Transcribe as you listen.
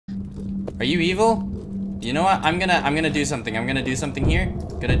Are you evil? You know what? I'm gonna do something. I'm gonna do something here.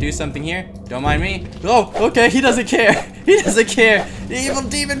 Gonna do something here. Don't mind me. Oh, okay. He doesn't care. He doesn't care. The evil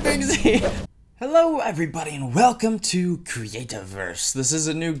demon Pigsy. Hello, everybody, and welcome to Creativerse. This is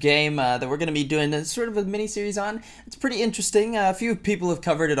a new game that we're gonna be doing a sort of a mini series on. It's pretty interesting. A few people have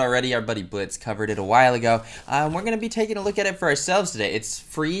covered it already. Our buddy Blitz covered it a while ago. We're gonna be taking a look at it for ourselves today. It's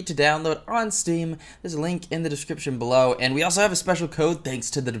free to download on Steam. There's a link in the description below, and we also have a special code thanks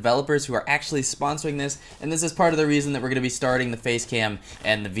to the developers who are actually sponsoring this. And this is part of the reason that we're gonna be starting the face cam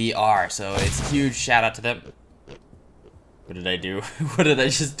and the VR. So it's a huge shout out to them. What did I do? What did I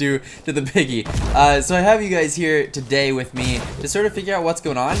just do to the piggy? So I have you guys here today with me to sort of figure out what's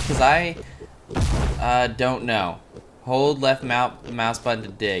going on, because I don't know. Hold left mouse button to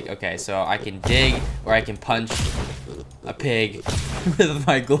dig. Okay, so I can dig, or I can punch a pig with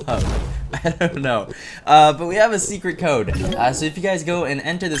my glove. I don't know. But we have a secret code. So if you guys go and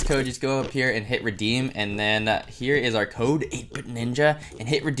enter this code, just go up here and hit redeem, and then here is our code, 8-Bit Ninja, and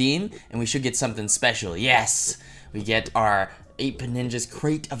hit redeem, and we should get something special. Yes! We get our 8-Bit Ninja's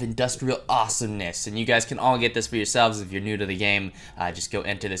Crate of Industrial Awesomeness, and you guys can all get this for yourselves if you're new to the game. Just go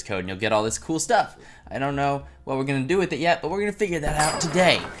enter this code and you'll get all this cool stuff. I don't know what we're gonna do with it yet, but we're gonna figure that out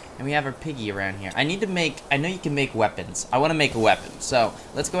today. And we have our piggy around here. I know you can make weapons. I wanna make a weapon. So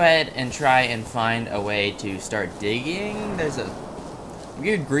let's go ahead and try and find a way to start digging. There's a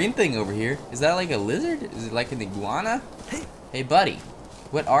weird green thing over here. Is that like a lizard? Is it like an iguana? Hey buddy.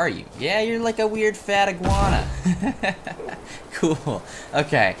 What are you? Yeah, you're like a weird fat iguana. Cool.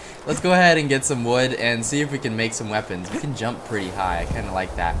 Okay, let's go ahead and get some wood and see if we can make some weapons. We can jump pretty high. I kind of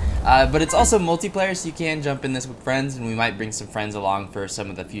like that. But it's also multiplayer, so you can jump in this with friends, and we might bring some friends along for some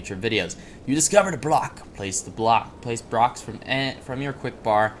of the future videos. You discovered a block. Place the block. Place blocks from your quick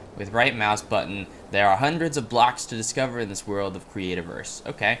bar with right mouse button. There are hundreds of blocks to discover in this world of Creativerse.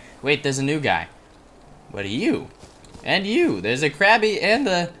 Okay. Wait, there's a new guy. What are you? And you. There's a Krabby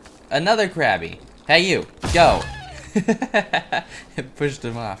and another Krabby. Hey, you. Go. It pushed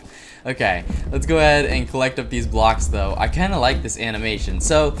him off. Okay, let's go ahead and collect up these blocks, though. I kind of like this animation.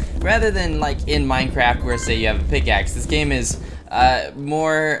 So, rather than like in Minecraft where, say, you have a pickaxe, this game is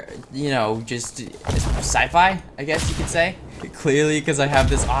more, you know, just sci-fi, I guess you could say. Clearly, because I have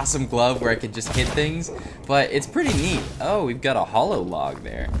this awesome glove where I can just hit things. But it's pretty neat. Oh, we've got a hollow log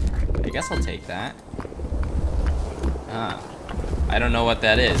there. I guess I'll take that. I don't know what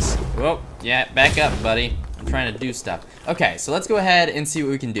that is. Whoa, yeah, back up, buddy. I'm trying to do stuff. Okay, so let's go ahead and see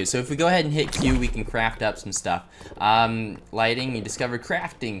what we can do. So if we go ahead and hit Q, we can craft up some stuff. Lighting, you discover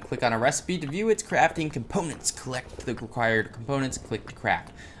crafting. Click on a recipe to view its crafting components. Collect the required components, click to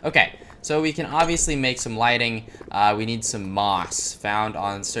craft. Okay, so we can obviously make some lighting. We need some moss found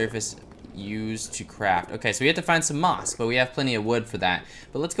on surface used to craft. Okay, so we have to find some moss, but we have plenty of wood for that.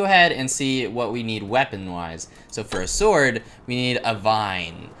 But let's go ahead and see what we need weapon-wise. So for a sword, we need a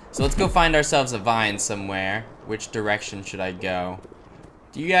vine. So let's go find ourselves a vine somewhere. Which direction should I go?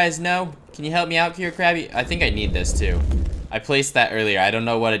 Do you guys know? Can you help me out here, Krabby? I think I need this too. I placed that earlier. I don't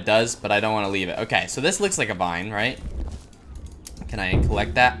know what it does, but I don't want to leave it. Okay, so this looks like a vine, right? Can I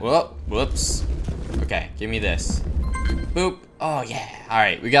collect that? Whoa, whoops. Okay, give me this. Boop. Oh yeah.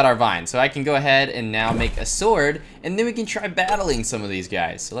 Alright, we got our vine. So I can go ahead and now make a sword, and then we can try battling some of these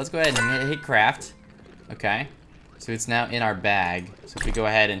guys. So let's go ahead and hit craft. Okay. So it's now in our bag. So if we go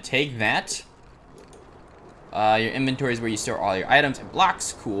ahead and take that. Your inventory is where you store all your items and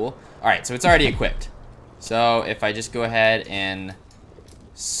blocks. Cool. Alright, so it's already equipped. So if I just go ahead and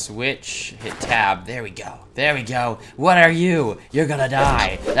switch, hit tab, there we go. There we go. What are you? You're gonna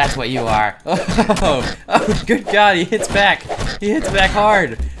die. That's what you are. Oh, good God, he hits back. He hits back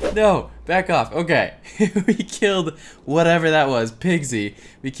hard. No, back off. Okay, we killed whatever that was, Pigsy.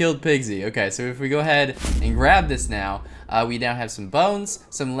 We killed Pigsy. Okay, so if we go ahead and grab this now, we now have some bones,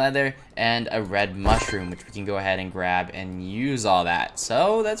 some leather, and a red mushroom, which we can go ahead and grab and use all that.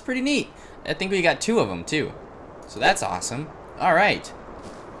 So that's pretty neat. I think we got 2 of them too. So that's awesome. All right.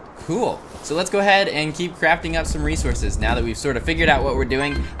 Cool. So let's go ahead and keep crafting up some resources. Now that we've sort of figured out what we're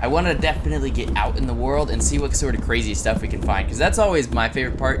doing, I want to definitely get out in the world and see what sort of crazy stuff we can find, because that's always my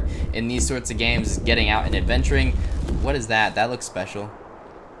favorite part in these sorts of games, is getting out and adventuring. What is that? That looks special.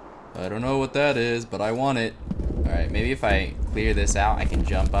 I don't know what that is, but I want it. Alright, maybe if I clear this out, I can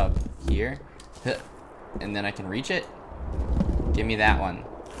jump up here. And then I can reach it. Give me that one.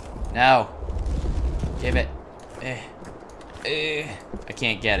 No. Give it. I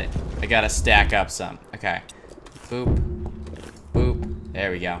can't get it. I gotta stack up some. Okay. Boop. Boop.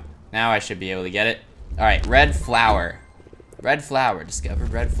 There we go. Now I should be able to get it. Alright, red flower. Red flower,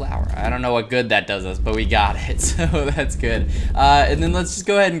 discovered red flower. I don't know what good that does us, but we got it, so that's good. And then let's just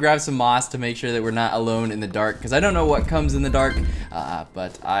go ahead and grab some moss to make sure that we're not alone in the dark, because I don't know what comes in the dark,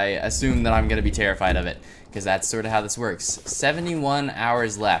 but I assume that I'm gonna be terrified of it, because that's sort of how this works. 71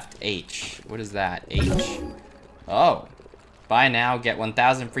 hours left. H. What is that? H. Oh. Buy now, get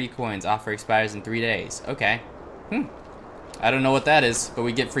 1,000 free coins. Offer expires in 3 days. Okay. I don't know what that is, but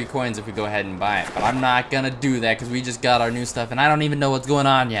we get free coins if we go ahead and buy it. But I'm not gonna do that because we just got our new stuff and I don't even know what's going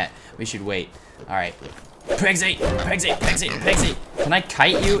on yet. We should wait. Alright. Pigsy! Pigsy! Pigsy! Pigsy! Can I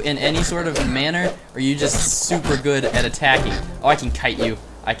kite you in any sort of manner? Or are you just super good at attacking? Oh, I can kite you.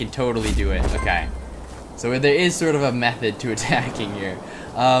 I can totally do it. Okay. So there is sort of a method to attacking here.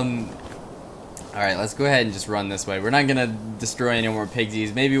 Alright, let's go ahead and just run this way. We're not gonna destroy any more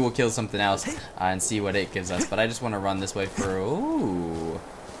pigsies. Maybe we'll kill something else and see what it gives us. But I just want to run this way for... Ooh.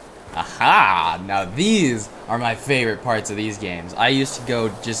 Aha! Now these are my favorite parts of these games. I used to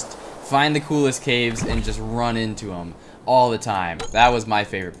go just find the coolest caves and just run into them all the time. That was my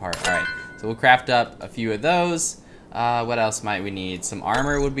favorite part. Alright, so we'll craft up a few of those. What else might we need? Some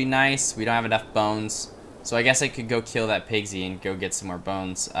armor would be nice. We don't have enough bones. So I guess I could go kill that pigsy and go get some more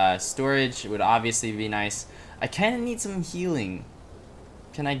bones. Storage would obviously be nice. I kind of need some healing.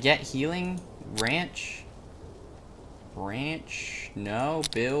 Can I get healing? Ranch? Ranch? No.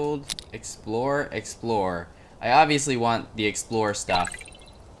 Build. Explore. Explore. I obviously want the explore stuff.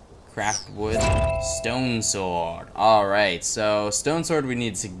 Craft wood. Stone sword. Alright, so stone sword we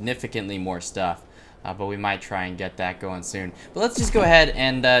need significantly more stuff. But we might try and get that going soon. But let's just go ahead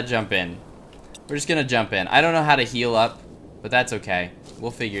and jump in. We're just gonna jump in. I don't know how to heal up, but that's okay.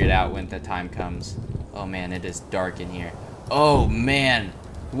 We'll figure it out when the time comes. Oh man, it is dark in here. Oh man,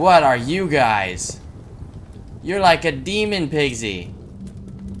 what are you guys? You're like a demon pigsy.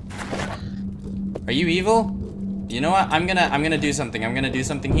 Are you evil? You know what? I'm gonna do something. I'm gonna do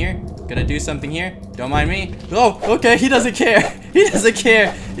something here. Gonna do something here. Don't mind me. Oh, okay. He doesn't care. He doesn't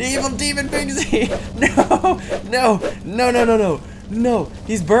care. The evil demon pigsy. No, no, no, no, no, no. No,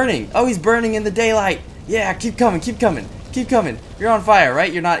 he's burning. Oh, he's burning in the daylight. Yeah, keep coming, keep coming, keep coming. You're on fire,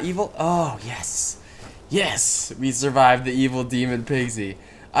 right? You're not evil? Oh, yes. Yes, we survived the evil demon pigsy.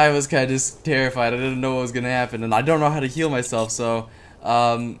 I was kind of terrified. I didn't know what was going to happen, and I don't know how to heal myself, so,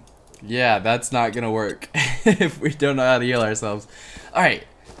 yeah, that's not going to work if we don't know how to heal ourselves. Alright.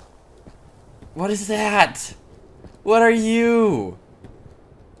 What is that? What are you?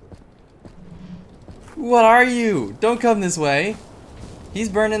 What are you? Don't come this way. He's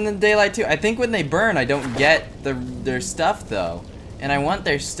burning in the daylight too. I think when they burn, I don't get their stuff though. And I want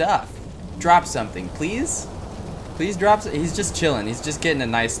their stuff. Drop something, please. Please drop. He's just chilling. He's just getting a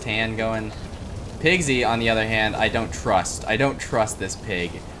nice tan going. Pigsy, on the other hand, I don't trust. I don't trust this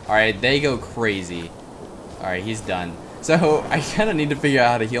pig. Alright, they go crazy. Alright, he's done. So I kind of need to figure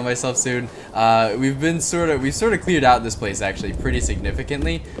out how to heal myself soon. We've sort of cleared out this place actually pretty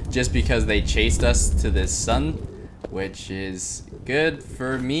significantly, just because they chased us to this sun, which is good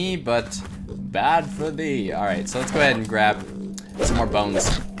for me, but bad for thee. All right, so let's go ahead and grab some more bones.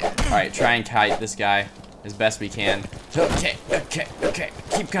 All right, try and kite this guy as best we can. Okay, okay, okay.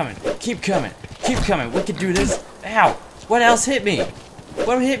 Keep coming, keep coming, keep coming. We can do this. Ow! What else hit me?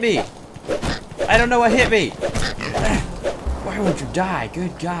 What hit me? I don't know what hit me. Why would you die?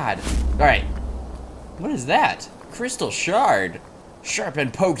 Good God. Alright. What is that? Crystal shard. Sharp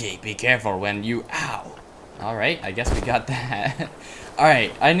and pokey. Be careful when you... Ow. Alright, I guess we got that.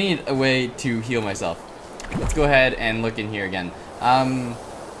 Alright, I need a way to heal myself. Let's go ahead and look in here again.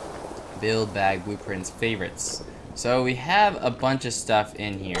 Build, bag, blueprints, favorites. So we have a bunch of stuff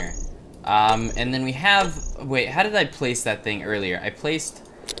in here. And then we have... Wait, how did I place that thing earlier? I placed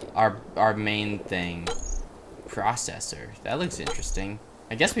our main thing. Processor. That looks interesting.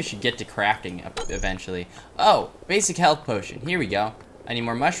 I guess we should get to crafting eventually. Oh, basic health potion. Here we go. I need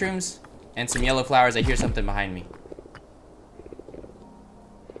more mushrooms and some yellow flowers. I hear something behind me.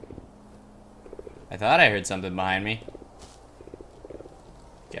 I thought I heard something behind me.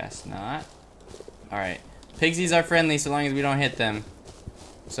 Guess not. Alright. Pigsies are friendly so long as we don't hit them.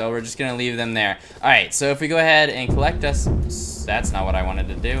 So we're just gonna leave them there. Alright, so if we go ahead and collect us... That's not what I wanted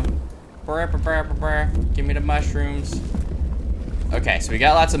to do. Give me the mushrooms. Okay, so we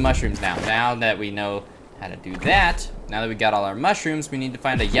got lots of mushrooms now. Now that we know how to do that, now that we got all our mushrooms, we need to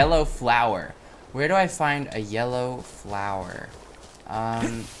find a yellow flower. Where do I find a yellow flower?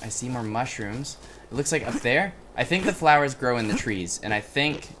 I see more mushrooms. It looks like up there. I think the flowers grow in the trees, and I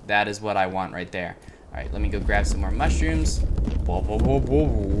think that is what I want right there. All right, let me go grab some more mushrooms.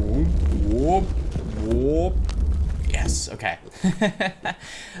 Yes, okay.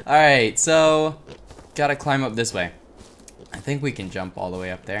 Alright, so gotta climb up this way. I think we can jump all the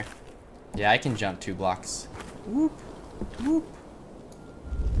way up there. Yeah, I can jump 2 blocks. Whoop, whoop.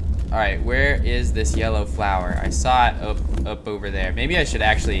 Alright, where is this yellow flower? I saw it up over there. Maybe I should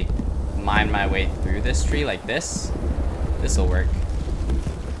actually mine my way through this tree like this. This'll work.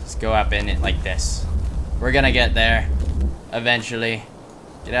 Just go up in it like this. We're gonna get there eventually.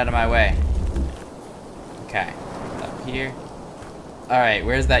 Get out of my way. Okay, up here. Alright,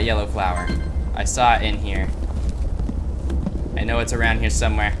 where's that yellow flower? I saw it in here. I know it's around here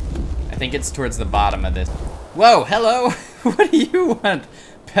somewhere. I think it's towards the bottom of this. Whoa, hello! What do you want?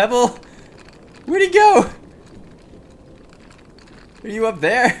 Pebble? Where'd he go? Are you up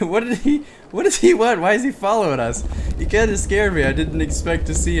there? What does he want? Why is he following us? He kinda scared me. I didn't expect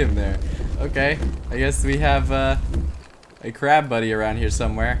to see him there. Okay, I guess we have a crab buddy around here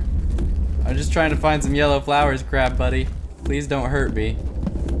somewhere. I'm just trying to find some yellow flowers, crab buddy. Please don't hurt me.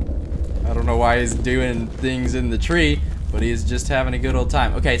 I don't know why he's doing things in the tree, but he's just having a good old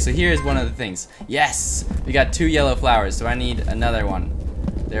time. Okay, so here's one of the things. Yes! We got 2 yellow flowers, so I need another one.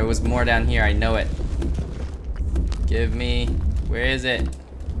 There was more down here, I know it. Give me... Where is it?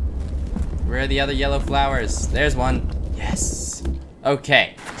 Where are the other yellow flowers? There's one. Yes!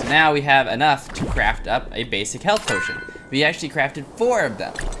 Okay, so now we have enough to craft up a basic health potion. We actually crafted 4 of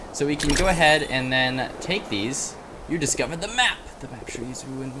them. So we can go ahead and then take these. You discovered the map! The map shows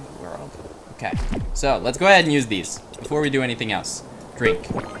you in the world. Okay, so let's go ahead and use these before we do anything else. Drink.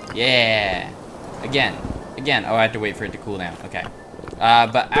 Yeah! Again. Oh, I have to wait for it to cool down. Okay.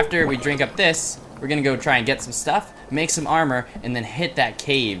 But after we drink up this, we're gonna go try and get some stuff, make some armor, and then hit that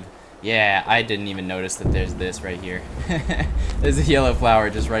cave. Yeah, I didn't even notice that there's this right here. There's a yellow flower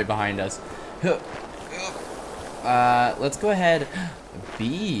just right behind us. Let's go ahead.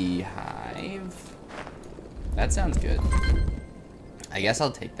 Beehive. That sounds good. I guess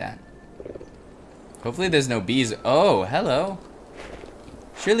I'll take that. Hopefully there's no bees. Oh, hello.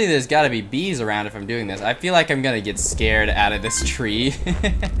 Surely there's gotta be bees around if I'm doing this. I feel like I'm gonna get scared out of this tree.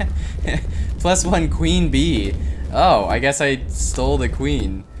 +1 queen bee. Oh, I guess I stole the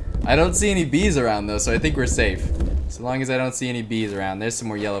queen. I don't see any bees around though, so I think we're safe. So long as I don't see any bees around. There's some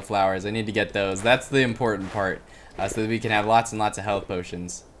more yellow flowers. I need to get those. That's the important part. So that we can have lots and lots of health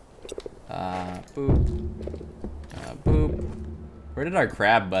potions. Boop. Boop. Where did our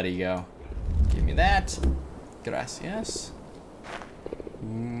crab buddy go? Give me that. Gracias.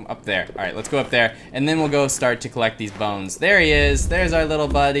 Up there. Alright, let's go up there. And then we'll go start to collect these bones. There he is. There's our little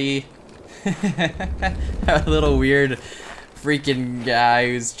buddy. A little weird freaking guy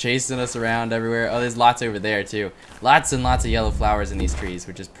who's chasing us around everywhere. Oh, there's lots over there too. Lots and lots of yellow flowers in these trees,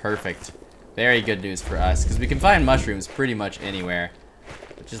 which is perfect. Very good news for us, because we can find mushrooms pretty much anywhere.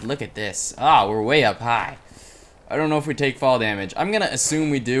 But just look at this. Ah, we're way up high. I don't know if we take fall damage. I'm gonna assume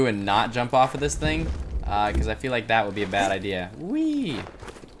we do and not jump off of this thing, because I feel like that would be a bad idea. Whee!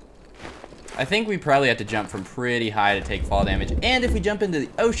 I think we probably have to jump from pretty high to take fall damage. And if we jump into the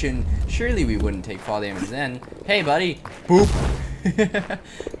ocean, surely we wouldn't take fall damage then. Hey, buddy. Boop.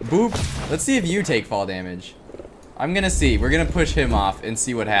 Boop. Let's see if you take fall damage. I'm gonna see. We're gonna push him off and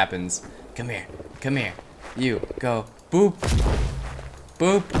see what happens. Come here. Come here. You. Go. Boop.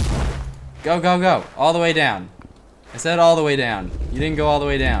 Boop. Go, go, go. All the way down. I said all the way down. You didn't go all the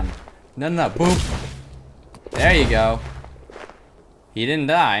way down. No, no, no. Boop. There you go. He didn't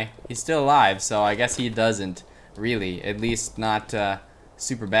die. He's still alive, so I guess he doesn't really. At least not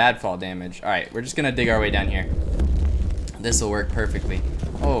super bad fall damage. Alright, we're just gonna dig our way down here. This'll work perfectly.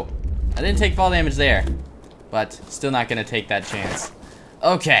 Oh, I didn't take fall damage there. But still not gonna take that chance.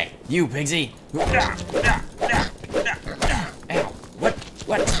 Okay, you Pigsy. Ow,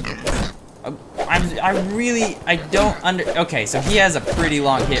 what? I don't okay, so he has a pretty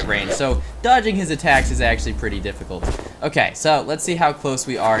long hit range, so dodging his attacks is actually pretty difficult. Okay, so let's see how close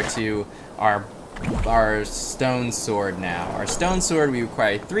we are to our stone sword now. Our stone sword, we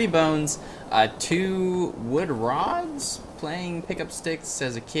require 3 bones, 2 wood rods. Playing pickup sticks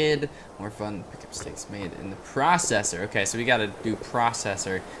as a kid, more fun. Pickup sticks made in the processor. Okay, so we gotta do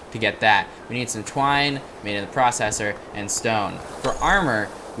processor to get that. We need some twine made in the processor and stone. For armor,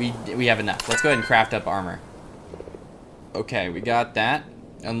 we have enough. Let's go ahead and craft up armor. Okay, we got that.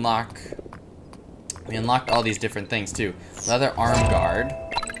 We unlocked all these different things too. Leather arm guard,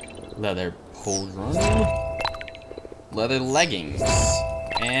 leather pauldron, leather leggings,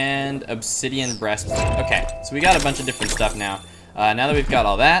 and obsidian breastplate. Okay, so we got a bunch of different stuff now. Now that we've got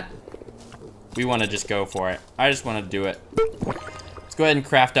all that, we want to just go for it. I just want to do it. Let's go ahead and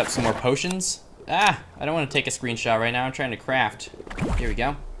craft up some more potions. Ah, I don't want to take a screenshot right now. I'm trying to craft. Here we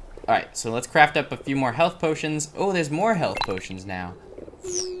go. Alright, so let's craft up a few more health potions. Oh, there's more health potions now.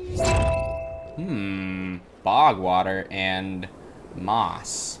 bog water and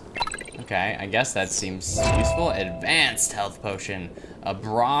moss. Okay, I guess that seems useful. Advanced health potion. A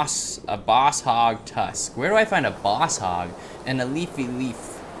boss hog tusk. Where do I find a boss hog? And a leafy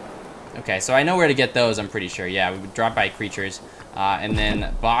leaf. Okay, so I know where to get those, I'm pretty sure. Yeah, we would drop by creatures. And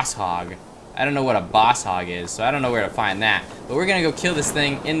then boss hog. I don't know what a boss hog is, so I don't know where to find that. But we're gonna go kill this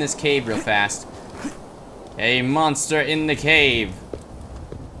thing in this cave real fast. A monster in the cave.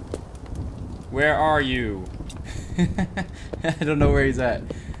 Where are you? I don't know where he's at.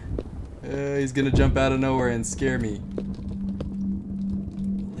 He's gonna jump out of nowhere and scare me.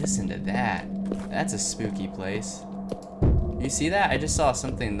 Listen to that. That's a spooky place. You see that? I just saw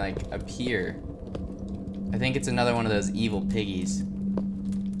something like appear. I think it's another one of those evil piggies.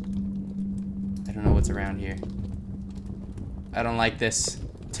 I don't know what's around here. I don't like this.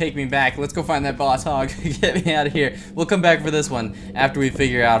 Take me back. Let's go find that boss hog. Get me out of here. We'll come back for this one after we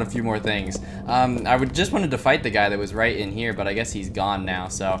figure out a few more things. I would just wanted to fight the guy that was right in here, but I guess he's gone now,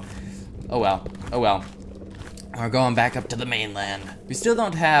 so... Oh well. Oh well. We're going back up to the mainland. We still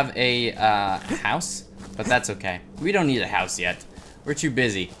don't have a house, but that's okay. We don't need a house yet. We're too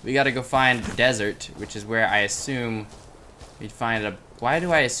busy. We gotta go find desert, which is where I assume we'd find a... Why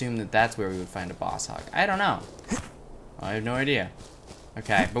do I assume that that's where we would find a boss hog? I don't know. I have no idea.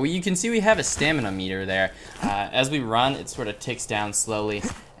 Okay, but you can see we have a stamina meter there. As we run, it sort of ticks down slowly,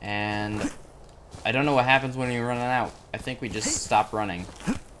 and I don't know what happens when you run out. I think we just stop running.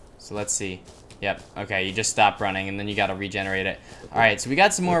 So let's see. Yep, okay, you just stop running, and then you gotta regenerate it. Alright, so we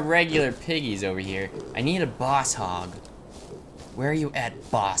got some more regular piggies over here. I need a boss hog. Where are you at,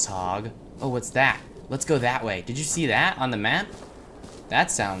 boss hog? Oh, what's that? Let's go that way. Did you see that on the map?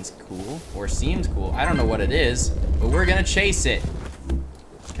 That sounds cool, or seems cool. I don't know what it is, but we're gonna chase it.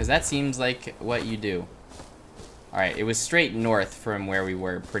 Because that seems like what you do. Alright, it was straight north from where we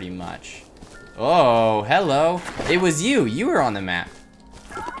were, pretty much. Oh, hello. It was you. You were on the map.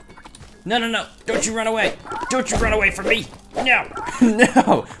 No, no, no. Don't you run away. Don't you run away from me. No.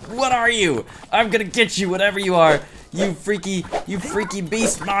 No. What are you? I'm gonna get you, whatever you are. You freaky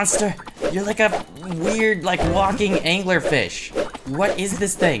beast monster. You're like a weird, like, walking anglerfish. What is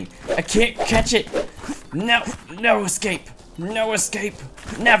this thing? I can't catch it. No. No escape. No escape.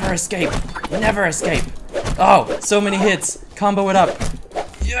 Never escape. Never escape. Oh, so many hits. Combo it up.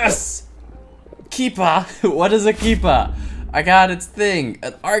 Yes. Keepa. What is a keepa? I got its thing.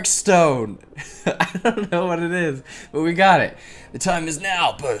 An arc stone. I don't know what it is, but we got it. The time is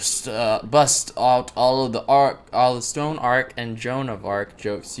now. Bust out all the stone arc and Joan of Arc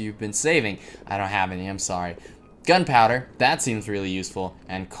jokes you've been saving. I don't have any. I'm sorry. Gunpowder, that seems really useful,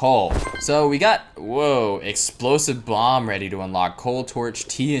 and coal. So we got, whoa, explosive bomb ready to unlock. Coal torch,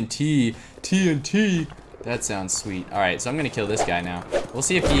 TNT, TNT. That sounds sweet. All right, so I'm gonna kill this guy now. We'll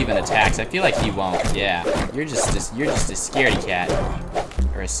see if he even attacks. I feel like he won't. Yeah, you're just a scaredy cat,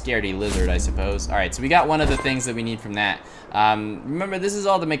 or a scaredy lizard, I suppose. All right, so we got one of the things that we need from that. Remember, this is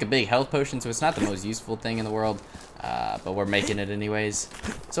all to make a big health potion, so it's not the most useful thing in the world. But we're making it anyways.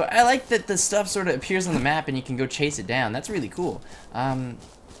 So I like that the stuff sort of appears on the map and you can go chase it down. That's really cool. I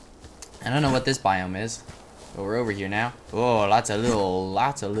don't know what this biome is, but we're over here now. Oh, lots of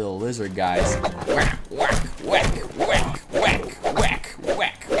little lizard guys. Whack, whack, whack, whack, whack, whack,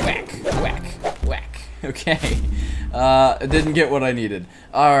 whack, whack, whack, whack. Okay. Didn't get what I needed.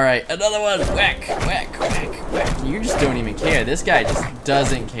 All right, another one. Whack, whack, whack, whack. You just don't even care. This guy just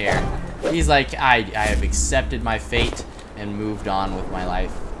doesn't care. He's like, I have accepted my fate and moved on with my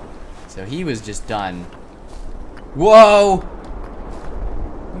life. So he was just done. Whoa!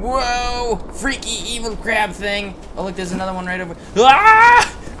 Whoa! Freaky evil crab thing. Oh, look, there's another one right over.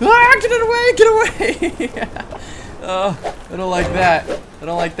 Ah! Ah! Get it away! Get away! Oh, I don't like that. I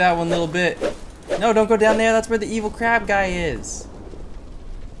don't like that one little bit. No, don't go down there. That's where the evil crab guy is.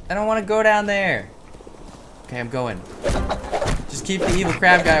 I don't want to go down there. Okay, I'm going. Just keep the evil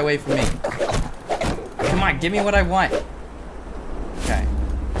crab guy away from me. Come on, give me what I want. Okay.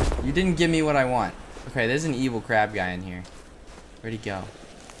 You didn't give me what I want. Okay, there's an evil crab guy in here. Where'd he go?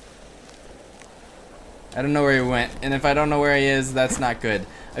 I don't know where he went. And if I don't know where he is, that's not good.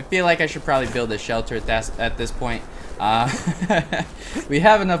 I feel like I should probably build a shelter at this point. We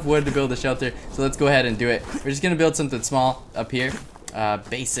have enough wood to build a shelter, so let's go ahead and do it. We're just gonna build something small up here.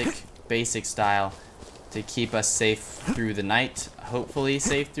 Basic style. To keep us safe through the night. Hopefully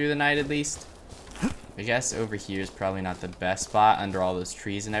safe through the night at least. I guess over here is probably not the best spot under all those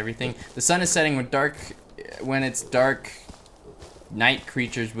trees and everything. The sun is setting when it's dark. Night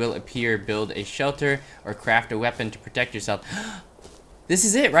creatures will appear. Build a shelter or craft a weapon to protect yourself. This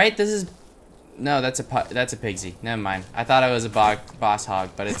is it, right? This is... No, that's a pigsy. Never mind. I thought I was a boss hog,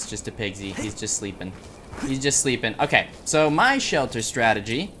 but it's just a pigsy. He's just sleeping. He's just sleeping. Okay, so my shelter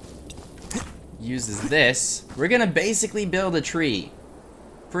strategy uses this. We're gonna basically build a tree.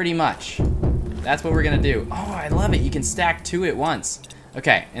 Pretty much. That's what we're gonna do. Oh, I love it. You can stack 2 at once.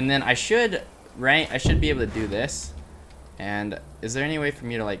 Okay, and then I should, right? I should be able to do this. And is there any way for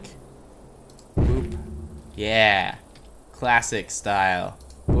me to like, boop? Yeah, classic style.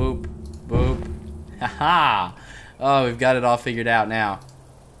 Boop, boop. Haha. Oh, we've got it all figured out now.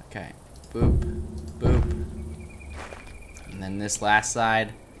 Okay, boop, boop. And then this last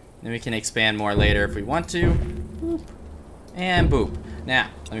side. Then we can expand more later if we want to. Boop. And boop. Now,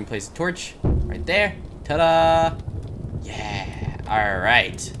 let me place a torch right there. Ta-da! Yeah, all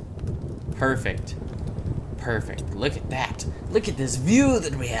right. Perfect. Perfect. Look at that. Look at this view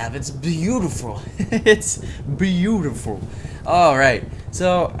that we have. It's beautiful. It's beautiful. All right.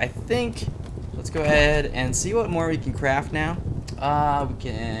 So I think let's go ahead and see what more we can craft now. We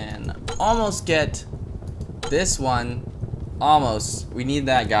can almost get this one. Almost. We need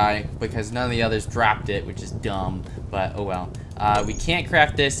that guy because none of the others dropped it, which is dumb. But oh well. We can't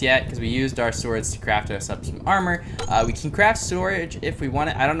craft this yet because we used our swords to craft us up some armor. We can craft storage if we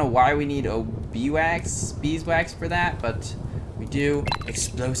want it. I don't know why we need beeswax for that, but we do.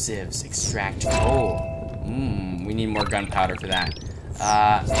 Explosives, extract coal. We need more gunpowder for that.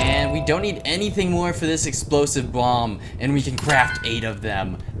 And we don't need anything more for this explosive bomb, and we can craft 8 of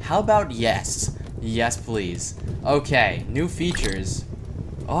them. How about yes? Yes, please. Okay, new features.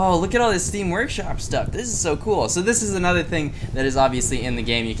 Oh, look at all this Steam Workshop stuff. This is so cool. So this is another thing that is obviously in the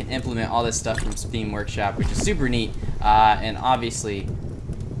game. You can implement all this stuff from Steam Workshop, which is super neat, and obviously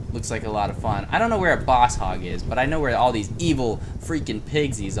looks like a lot of fun. I don't know where a boss hog is, but I know where all these evil freaking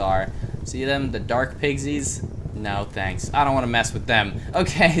pigsies are. See them? The dark pigsies? No, thanks. I don't want to mess with them.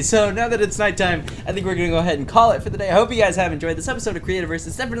 Okay, so now that it's nighttime, I think we're going to go ahead and call it for the day. I hope you guys have enjoyed this episode of Creativerse.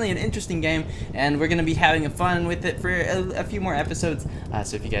 It's definitely an interesting game, and we're going to be having fun with it for a few more episodes.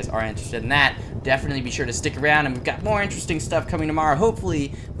 So if you guys are interested in that, definitely be sure to stick around, and we've got more interesting stuff coming tomorrow.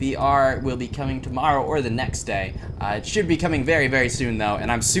 Hopefully, VR will be coming tomorrow or the next day. It should be coming very, very soon, though,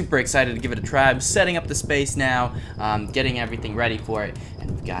 and I'm super excited to give it a try. I'm setting up the space now, getting everything ready for it,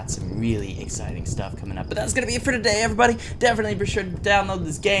 and we've got some really exciting stuff coming up. But that's going to be it for today, everybody. Definitely be sure to download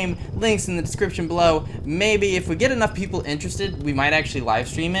this game. Links in the description below. Maybe if we get enough people interested, we might actually live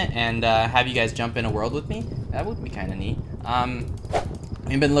stream it and have you guys jump in a world with me. That would be kind of neat.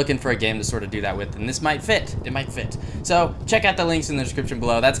 We've been looking for a game to sort of do that with, and this might fit. It might fit. So check out the links in the description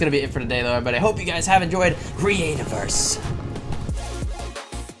below. That's going to be it for today, though, everybody. I hope you guys have enjoyed Creativerse.